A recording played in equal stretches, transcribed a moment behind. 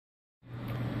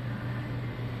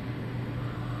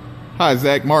Hi,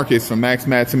 Zach Marcus from Madsen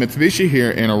Mitsubishi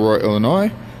here in Aurora,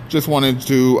 Illinois. Just wanted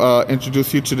to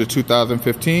introduce you to the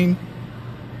 2015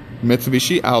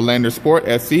 Mitsubishi Outlander Sport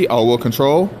SC all-wheel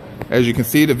control. As you can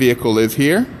see, the vehicle is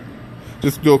here.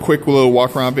 Just do a quick little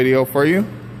walk-around video for you.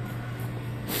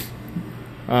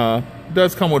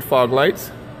 Does come with fog lights.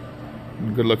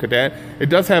 Good look at that. It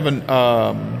does have an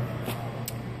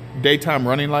daytime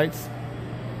running lights,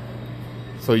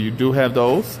 so you do have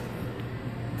those.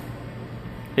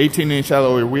 18-inch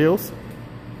alloy wheels.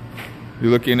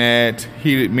 You're looking at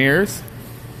heated mirrors.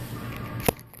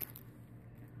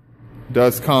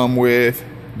 Does come with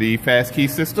the fast key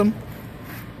system.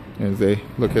 As they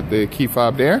look at the key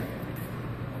fob there.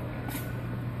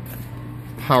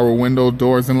 Power window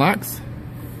doors and locks.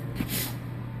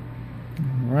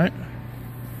 All right.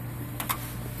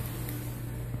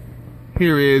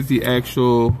 Here is the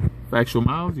actual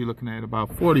miles. You're looking at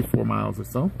about 44 miles or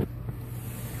so.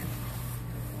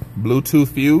 Bluetooth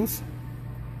fuse.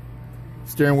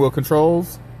 Steering wheel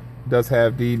controls. Does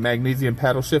have the magnesium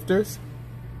paddle shifters.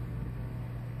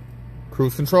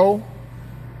 Cruise control.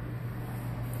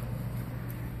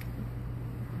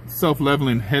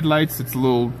 Self-leveling headlights. It's a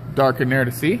little dark in there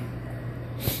to see.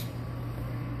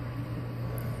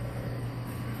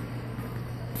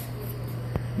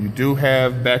 You do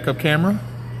have backup camera.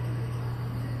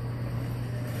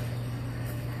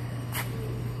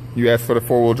 You asked for the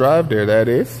four-wheel drive. There that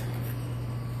is.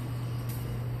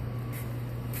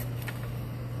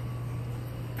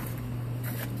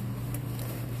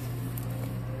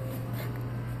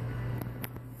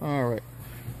 All right.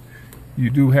 You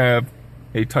do have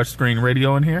a touchscreen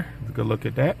radio in here. Let's go look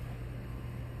at that.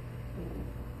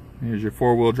 Here's your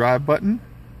four-wheel drive button.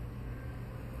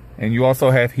 And you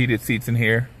also have heated seats in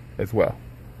here as well.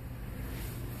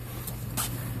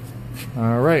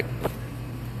 All right.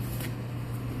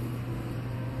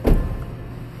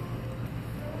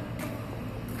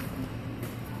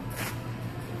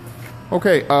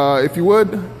 Okay, if you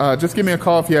would, just give me a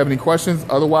call if you have any questions.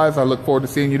 Otherwise, I look forward to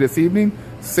seeing you this evening,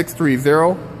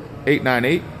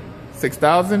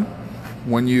 630-898-6000.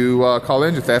 When you call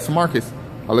in, just ask for Marcus.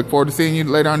 I look forward to seeing you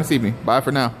later on this evening. Bye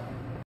for now.